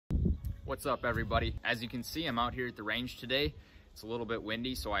What's up, everybody? As you can see, I'm out here at the range today. It's a little bit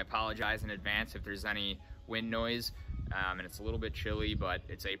windy, so I apologize in advance if there's any wind noise. And it's a little bit chilly, but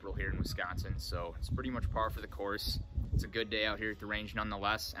it's April here in Wisconsin, so it's pretty much par for the course. It's a good day out here at the range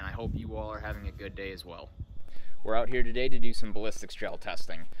nonetheless, and I hope you all are having a good day as well. We're out here today to do some ballistics gel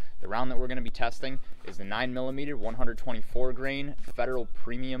testing. The round that we're going to be testing is the 9mm 124 grain Federal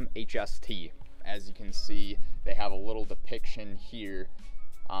Premium HST. As you can see, they have a little depiction here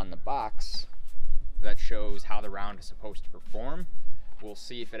on the box that shows how the round is supposed to perform. We'll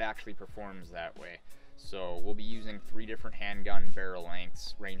see if it actually performs that way. So we'll be using 3 different handgun barrel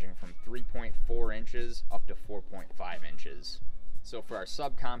lengths ranging from 3.4 inches up to 4.5 inches. So for our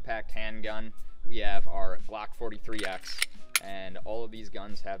subcompact handgun, we have our Glock 43X, and all of these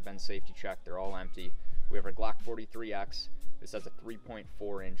guns have been safety checked. They're all empty. We have our Glock 43X. This has a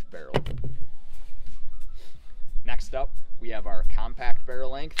 3.4 inch barrel. Next up, we have our compact barrel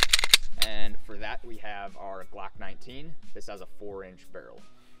length, and for that we have our Glock 19. This has a 4 inch barrel.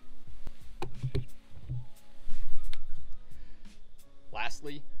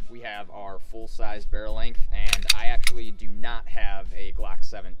 Lastly, we have our full-size barrel length, and I actually do not have a Glock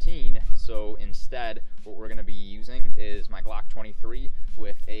 17, so instead what we're going to be using is my Glock 23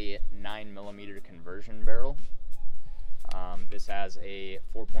 with a 9mm conversion barrel. This has a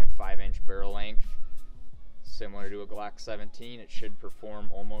 4.5 inch barrel length. Similar to a Glock 17, it should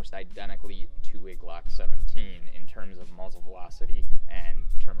perform almost identically to a Glock 17 in terms of muzzle velocity and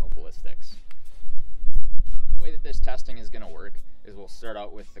terminal ballistics. The way that this testing is going to work is we'll start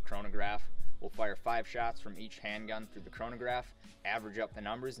out with the chronograph. We'll fire 5 shots from each handgun through the chronograph, average up the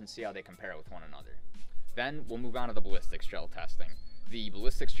numbers, and see how they compare with one another. Then we'll move on to the ballistics gel testing. The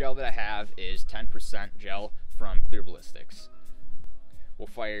ballistics gel that I have is 10% gel from Clear Ballistics. We'll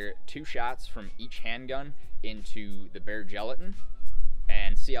fire 2 shots from each handgun into the bare gelatin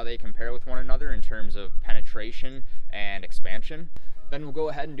and see how they compare with one another in terms of penetration and expansion. Then we'll go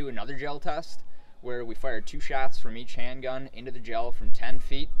ahead and do another gel test where we fire 2 shots from each handgun into the gel from 10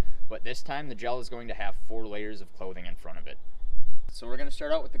 feet, but this time the gel is going to have 4 layers of clothing in front of it. So we're going to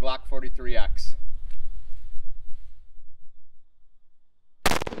start out with the Glock 43X.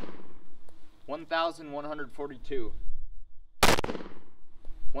 1,142.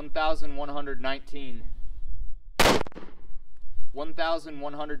 1,119.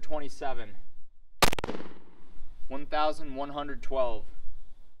 1,127. 1,112.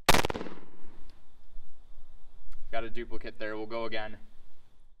 Got a duplicate there, we'll go again.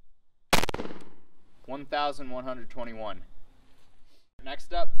 1,121.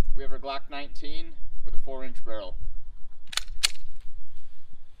 Next up, we have our Glock 19 with a 4 inch barrel.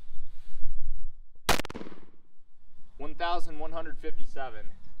 1,157.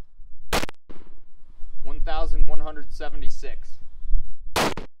 1,176.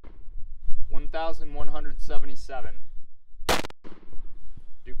 1,177.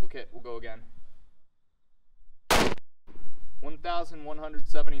 Duplicate, we'll go again.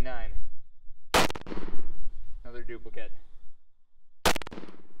 1,179. Another duplicate.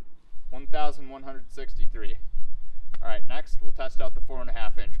 1,163. Alright, next we'll test out the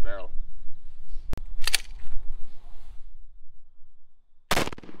 4.5 inch barrel.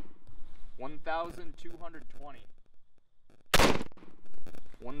 1,220.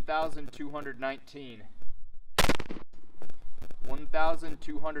 1,219.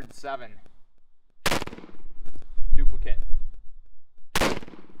 1,207. Duplicate.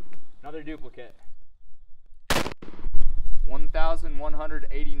 Another duplicate.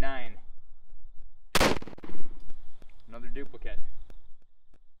 1,189. Another duplicate.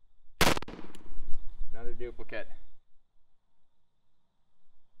 Another duplicate.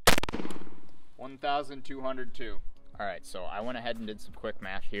 1,202. Alright, so I went ahead and did some quick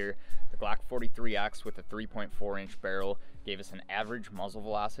math here. The Glock 43X with a 3.4 inch barrel gave us an average muzzle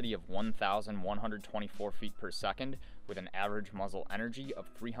velocity of 1,124 feet per second with an average muzzle energy of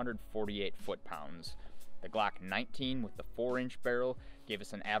 348 foot-pounds. The Glock 19 with the 4 inch barrel gave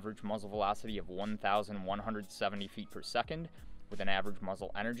us an average muzzle velocity of 1,170 feet per second with an average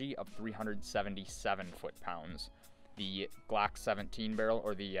muzzle energy of 377 foot-pounds. The Glock 17 barrel,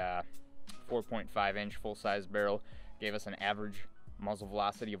 or the 4.5 inch full-size barrel, gave us an average muzzle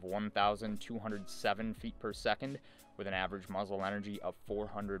velocity of 1,207 feet per second with an average muzzle energy of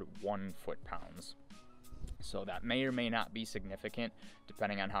 401 foot-pounds. So that may or may not be significant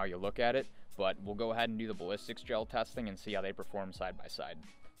depending on how you look at it, but we'll go ahead and do the ballistics gel testing and see how they perform side by side.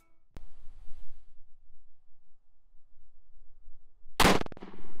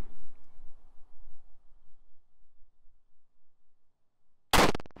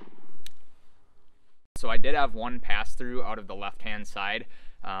 So I did have one pass through out of the left hand side.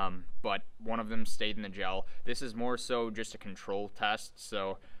 but one of them stayed in the gel. This is more so just a control test,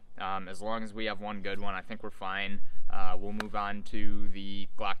 so as long as we have one good one, I think we're fine. We'll move on to the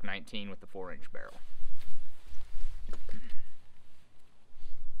Glock 19 with the 4-inch barrel.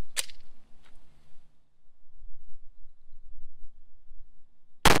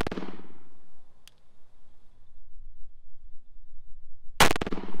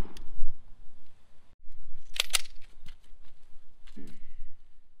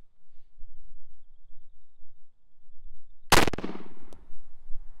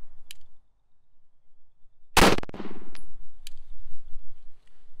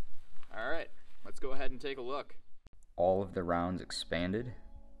 Let's go ahead and take a look. All of the rounds expanded,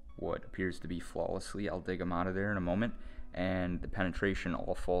 what appears to be flawlessly. I'll dig them out of there in a moment, and the penetration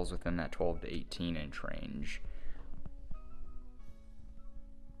all falls within that 12 to 18 inch range.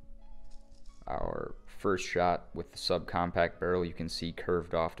 Our first shot with the subcompact barrel, you can see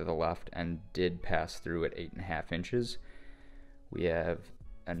curved off to the left and did pass through at 8.5 inches. We have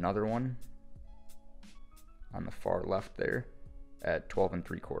another one on the far left there at 12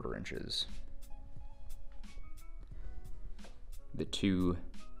 3/4 inches. The two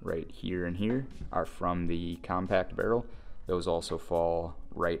right here and here are from the compact barrel. Those also fall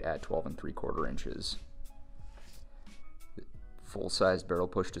right at 12 3/4 inches. The full-sized barrel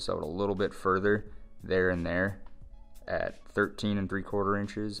pushed us out a little bit further there and there at 13 3/4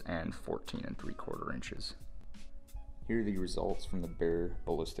 inches and 14 3/4 inches. Here are the results from the bare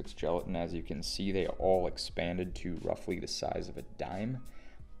ballistics gelatin. As you can see, they all expanded to roughly the size of a dime.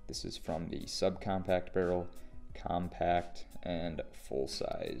 This is from the subcompact barrel, compact, and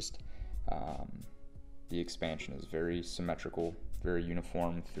full-sized. The expansion is very symmetrical, very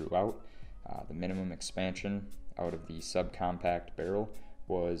uniform throughout. The minimum expansion out of the subcompact barrel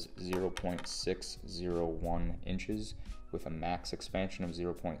was 0.601 inches with a max expansion of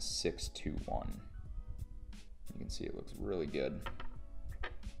 0.621. You can see it looks really good.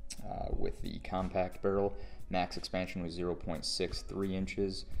 With the compact barrel, max expansion was 0.63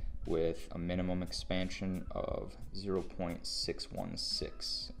 inches with a minimum expansion of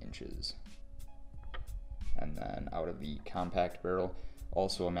 0.616 inches. And then out of the compact barrel,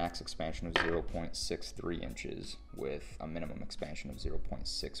 also a max expansion of 0.63 inches with a minimum expansion of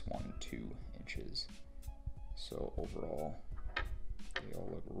 0.612 inches. So overall, they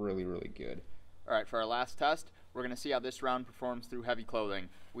all look really, really good. All right, for our last test, we're going to see how this round performs through heavy clothing.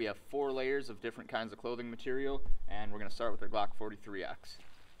 We have 4 layers of different kinds of clothing material, and we're going to start with our Glock 43X.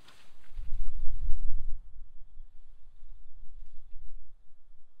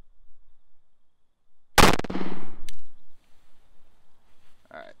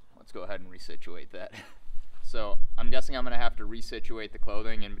 Alright, let's go ahead and resituate that. So, I'm guessing I'm going to have to resituate the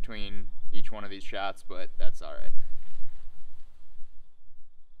clothing in between each one of these shots, but that's alright.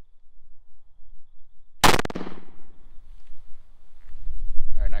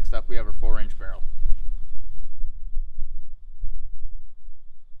 Alright, next up we have our 4-inch barrel.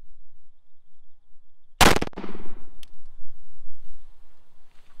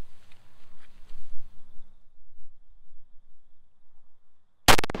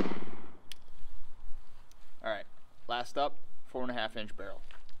 Alright, last up, 4.5-inch barrel.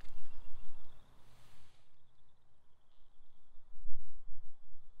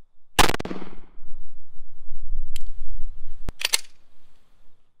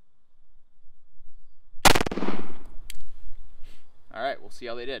 Alright, we'll see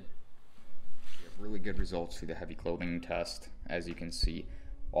how they did. We have really good results through the heavy clothing test. As you can see,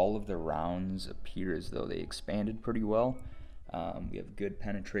 all of the rounds appear as though they expanded pretty well. We have good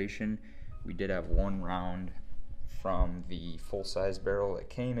penetration. We did have one round from the full-size barrel that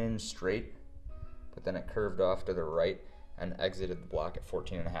came in straight, but then it curved off to the right and exited the block at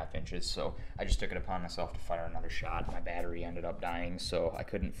 14.5 inches. So I just took it upon myself to fire another shot. My battery ended up dying, so I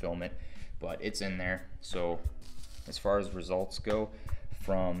couldn't film it, but it's in there. So as far as results go,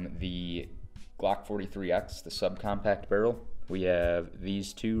 from the Glock 43X, the subcompact barrel, we have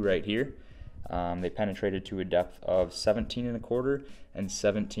these two right here. They penetrated to a depth of 17 1/4 and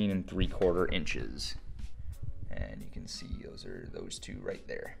 17 3/4 inches. And you can see those are those two right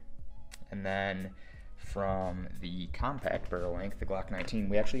there. And then from the compact barrel length, the Glock 19,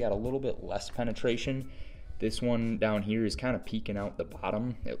 we actually got a little bit less penetration. This one down here is kind of peeking out the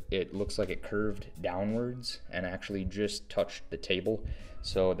bottom. It looks like it curved downwards and actually just touched the table.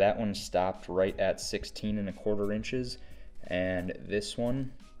 So that one stopped right at 16 1/4 inches, and this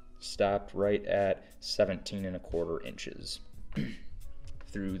one stopped right at 17 1/4 inches.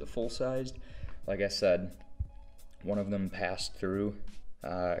 Through the full-sized, like I said, one of them passed through,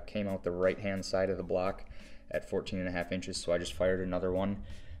 came out the right-hand side of the block at 14.5 inches, so I just fired another one.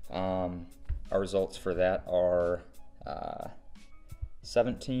 Our results for that are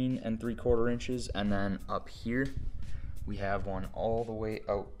 17 3/4 inches, and then up here we have one all the way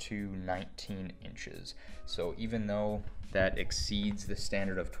out to 19 inches. So even though that exceeds the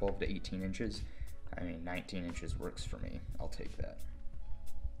standard of 12 to 18 inches, I mean 19 inches works for me. I'll take that.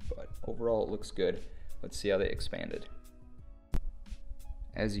 But overall it looks good. Let's see how they expanded.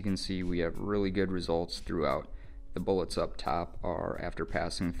 As you can see, we have really good results throughout. The bullets up top are after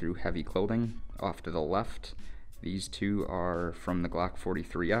passing through heavy clothing. Off to the left, these two are from the Glock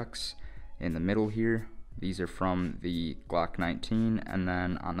 43X. In the middle here, these are from the Glock 19, and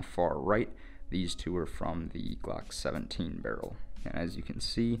then on the far right, these two are from the Glock 17 barrel. And as you can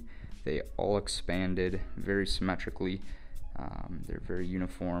see, they all expanded very symmetrically. They're very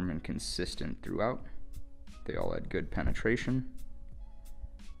uniform and consistent throughout. They all had good penetration.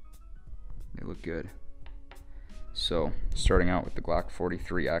 They look good. So, starting out with the Glock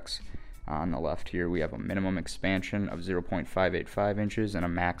 43X, on the left here we have a minimum expansion of 0.585 inches and a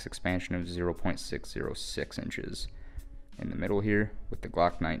max expansion of 0.606 inches. In the middle here, with the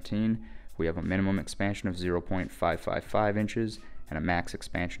Glock 19, we have a minimum expansion of 0.555 inches and a max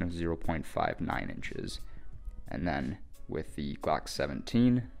expansion of 0.59 inches. And then with the Glock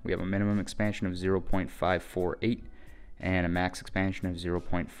 17, we have a minimum expansion of 0.548 and a max expansion of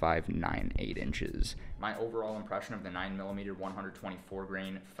 0.598 inches. My overall impression of the 9mm 124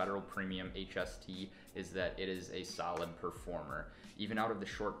 grain Federal Premium HST is that it is a solid performer. Even out of the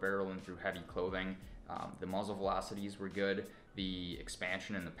short barrel and through heavy clothing, the muzzle velocities were good, the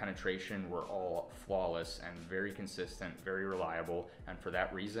expansion and the penetration were all flawless and very consistent, very reliable, and for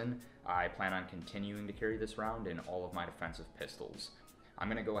that reason, I plan on continuing to carry this round in all of my defensive pistols. I'm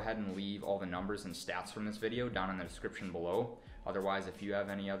going to go ahead and leave all the numbers and stats from this video down in the description below. Otherwise, if you have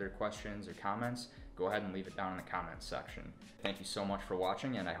any other questions or comments, go ahead and leave it down in the comments section. Thank you so much for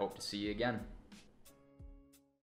watching, and I hope to see you again.